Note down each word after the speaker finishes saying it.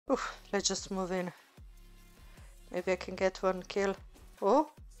Oof, let's just move in. Maybe I can get one kill. Oh,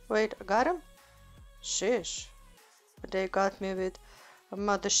 wait, I got him? Sheesh. But they got me with a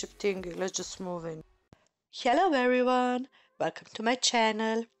mothership thingy. Let's just move in. Hello everyone, welcome to my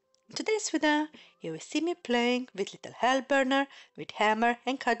channel. In today's video, you will see me playing with little Hellburner with Hammer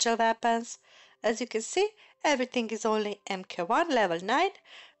and Cudgel weapons. As you can see, everything is only MK1 level 9,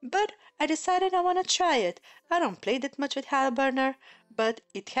 but I decided I want to try it. I don't play that much with Hellburner, but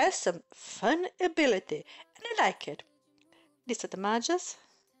it has some fun ability and I like it. These are the mages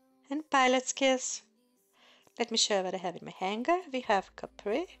and pilot skills. Let me show you what I have in my hanger. We have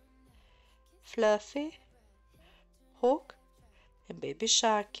Capri, Fluffy, Hoang, and Baby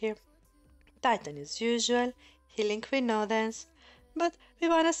Sharky. Titan as usual, healing we know dance. But we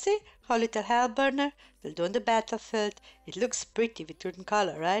wanna see how little Hellburner will do on the battlefield. It looks pretty with green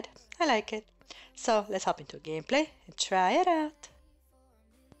color, right? I like it. So let's hop into gameplay and try it out.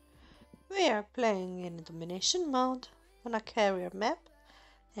 We are playing in Domination mode on a carrier map,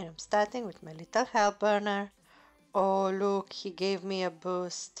 and I'm starting with my little Hellburner. Oh look, he gave me a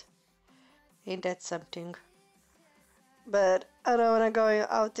boost. Ain't that something? But I don't want to go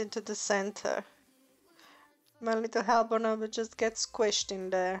out into the center. My little Hellburner will just get squished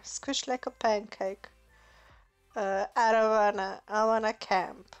in there. Squished like a pancake. I wanna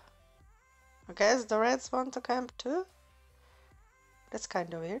camp. I guess the reds want to camp too? That's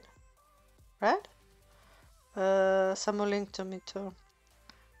kinda weird. Right? Someone linked to me too.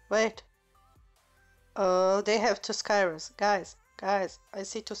 Wait. Oh, they have two Skyros. Guys, I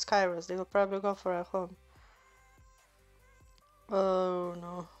see two Skyros. They will probably go for a home. Oh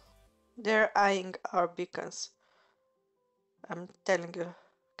no. They're eyeing our beacons. I'm telling you,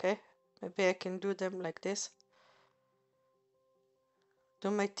 okay? Maybe I can do them like this.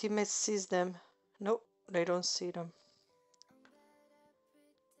 Do my teammates see them? Nope, they don't see them.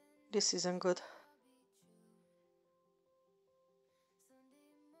 This isn't good.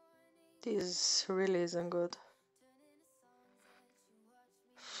 This really isn't good.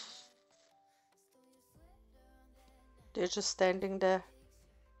 They're just standing there.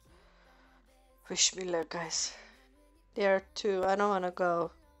 Wish me luck, guys. There are two. I don't want to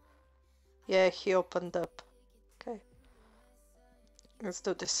go. Yeah, he opened up. Okay. Let's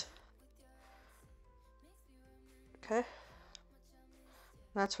do this. Okay.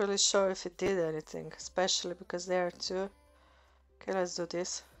 Not really sure if it did anything, especially because there are two. Okay, let's do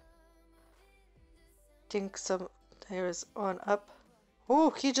this. Think some there is one up. Oh,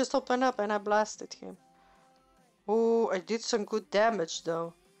 he just opened up and I blasted him. Oh, I did some good damage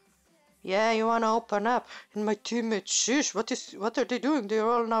though. Yeah, you wanna open up. And my teammates, sheesh, what are they doing? They're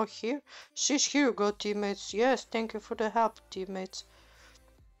all now here. Sheesh, here you go, teammates. Yes, thank you for the help, teammates.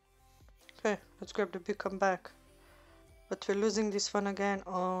 Okay, let's grab the beacon back. But we're losing this one again.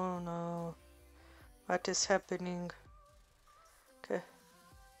 Oh no. What is happening? Okay.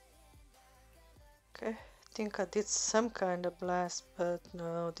 Okay, I think I did some kind of blast, but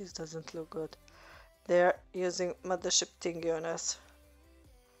no, this doesn't look good. They're using mothership thingy on us.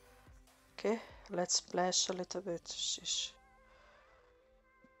 Okay, let's splash a little bit. Sheesh.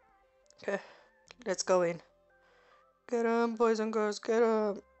 Okay, let's go in. Get him, boys and girls, get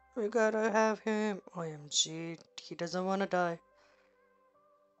him. We gotta have him. OMG, he doesn't wanna die.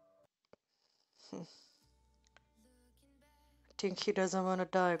 I think he doesn't wanna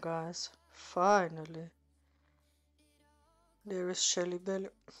die, guys. Finally. There is Shelly Belly.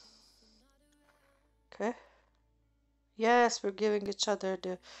 Okay. Yes, we're giving each other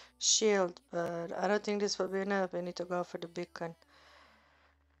the shield, but I don't think this will be enough. I need to go for the beacon.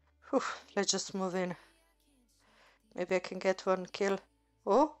 Whew, let's just move in. Maybe I can get one kill.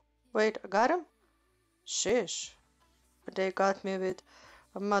 Oh, wait, I got him? Sheesh. But they got me with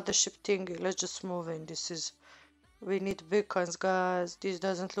a mothership thingy. Let's just move in. We need beacons, guys. This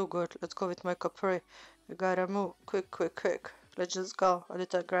doesn't look good. Let's go with my Capri. We gotta move. Quick. Let's just go. A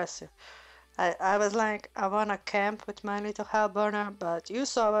little aggressive. I was like, I wanna camp with my little Hellburner, but you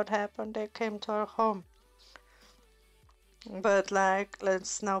saw what happened. They came to our home. But like,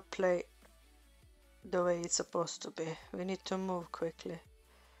 let's now play the way it's supposed to be. We need to move quickly.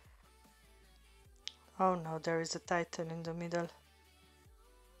 Oh no, there is a Titan in the middle.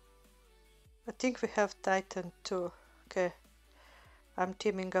 I think we have Titan too. Okay, I'm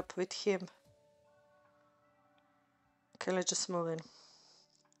teaming up with him. Okay, let's just move in.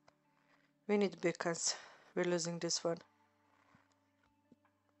 We need beacons. We're losing this one.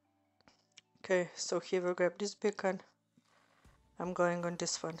 Okay, so he will grab this beacon. I'm going on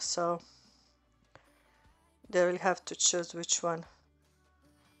this one, so they will have to choose which one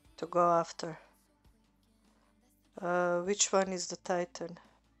to go after. Which one is the Titan?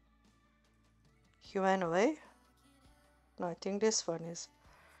 He went away? No, I think this one is.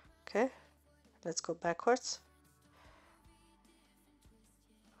 Okay, let's go backwards.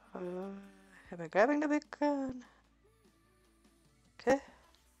 Am I grabbing the beacon? Okay.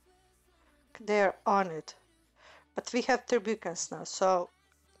 They're on it. But we have 3 beacons now, so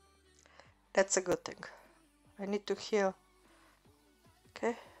that's a good thing. I need to heal.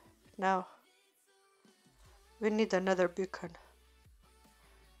 Okay, now we need another beacon.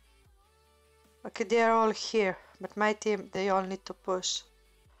 Okay, they are all here, but my team, they all need to push.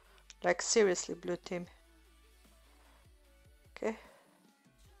 Like seriously, blue team. Okay.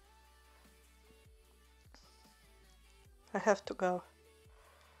 I have to go.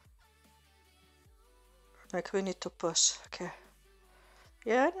 Like we need to push, okay.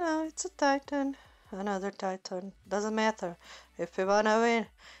 Yeah, no, it's a Titan. Another Titan. Doesn't matter. If we wanna win.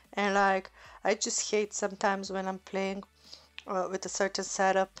 And like, I just hate sometimes when I'm playing with a certain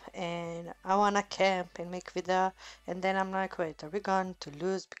setup and I wanna camp and make video, and then I'm like, wait, are we going to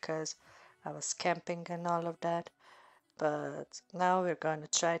lose because I was camping and all of that? But now we're gonna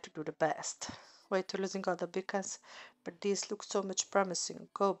try to do the best. Wait, we're losing all the beacons, but these look so much promising.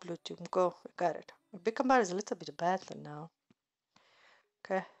 Go blue team, go, we got it. The beacon bar is a little bit better now.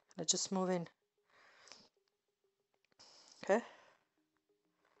 Okay, let's just move in. Okay.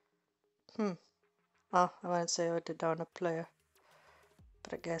 Oh, I want to say I did down a player,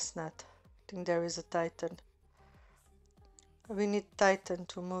 but I guess not. I think there is a Titan. We need Titan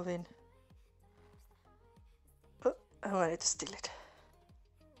to move in. Oh, I wanted to steal it.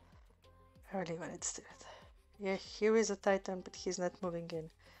 I really wanted to steal it. Yeah, here is a Titan, but he's not moving in.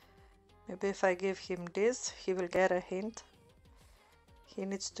 Maybe if I give him this, he will get a hint. He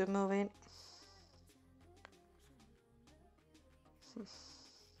needs to move in.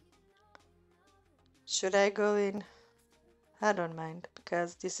 Should I go in? I don't mind,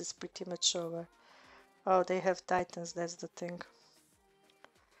 because this is pretty much over. Oh, they have Titans, that's the thing.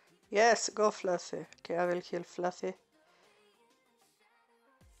 Yes, go Fluffy. Okay, I will heal Fluffy.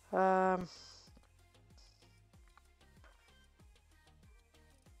 Okay.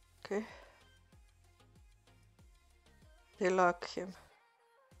 They lock him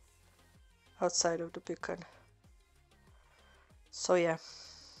outside of the beacon. So yeah,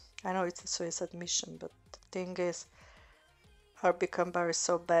 I know it's a suicide mission, but the thing is, our beacon bar is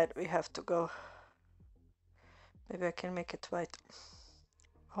so bad, we have to go. Maybe I can make it white.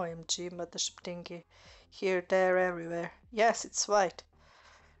 OMG, mothership thingy. Here, there, everywhere. Yes, it's white.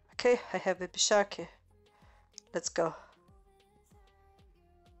 Okay, I have Baby Sharky. Let's go.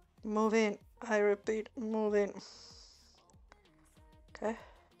 Move in. I repeat, move in. Okay.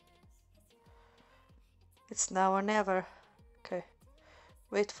 It's now or never. Okay.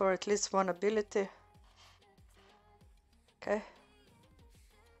 Wait for at least one ability. Okay.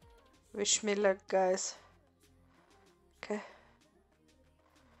 Wish me luck, guys. Okay.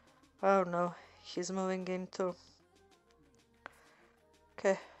 Oh no, he's moving in too.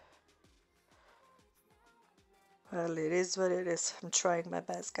 Okay. Well, it is what it is. I'm trying my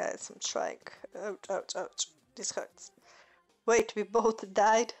best, guys. I'm trying. Ouch, ouch, ouch. This hurts. Wait, we both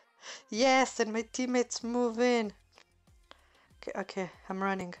died? Yes, and my teammates move in. Okay, okay, I'm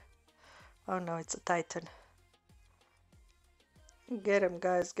running. Oh no, it's a Titan. Get him,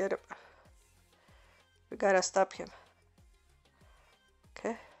 guys, get him. We gotta stop him.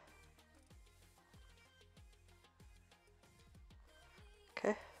 Okay.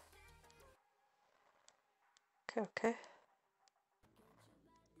 Okay. Okay, okay.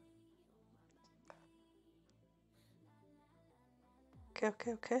 Okay,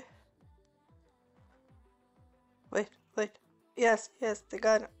 okay, okay. Wait, wait. Yes, yes, they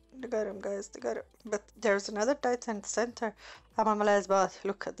got him. They got him, guys, they got him. But there's another Titan in the center. I'm on my last bot.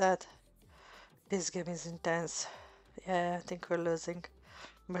 Look at that. This game is intense. Yeah, I think we're losing.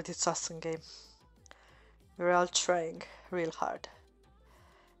 But it's awesome game. We're all trying real hard.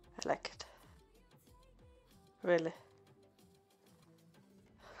 I like it. Really.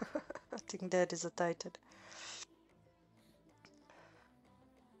 I think that is a Titan.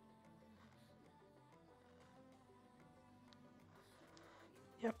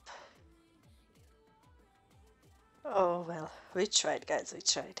 Yep. Oh well, we tried, guys, we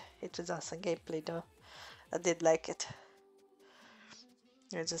tried. It was awesome gameplay though. I did like it.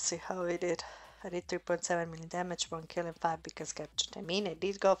 Let's just see how we did. I did 3.7 million damage, 1 kill and 5 beacons captured. I mean, I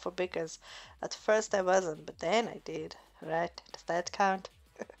did go for beacons. At first I wasn't, but then I did. Right? Does that count?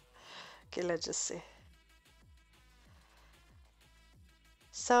 Okay, let's just see.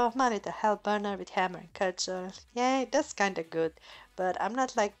 So, I'm with the Hellburner with Hammer and Cudgel. Yeah, that's kinda good. But I'm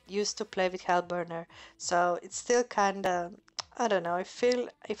not like used to play with Hellburner. So, it's still kinda I don't know, I feel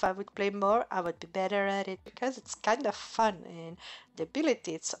if I would play more, I would be better at it because it's kind of fun and the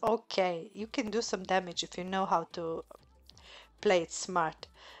ability, it's okay. You can do some damage if you know how to play it smart.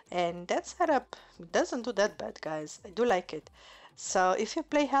 And that setup doesn't do that bad, guys. I do like it. So if you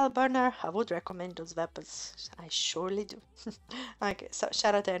play Hellburner, I would recommend those weapons. I surely do. Okay, so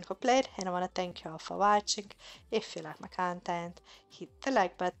shout out to anyone who played, and I want to thank you all for watching. If you like my content, hit the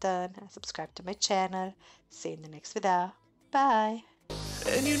like button and subscribe to my channel. See you in the next video. Bye!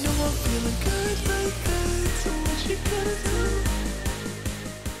 And you know I'm feeling good like that. So what you gonna do?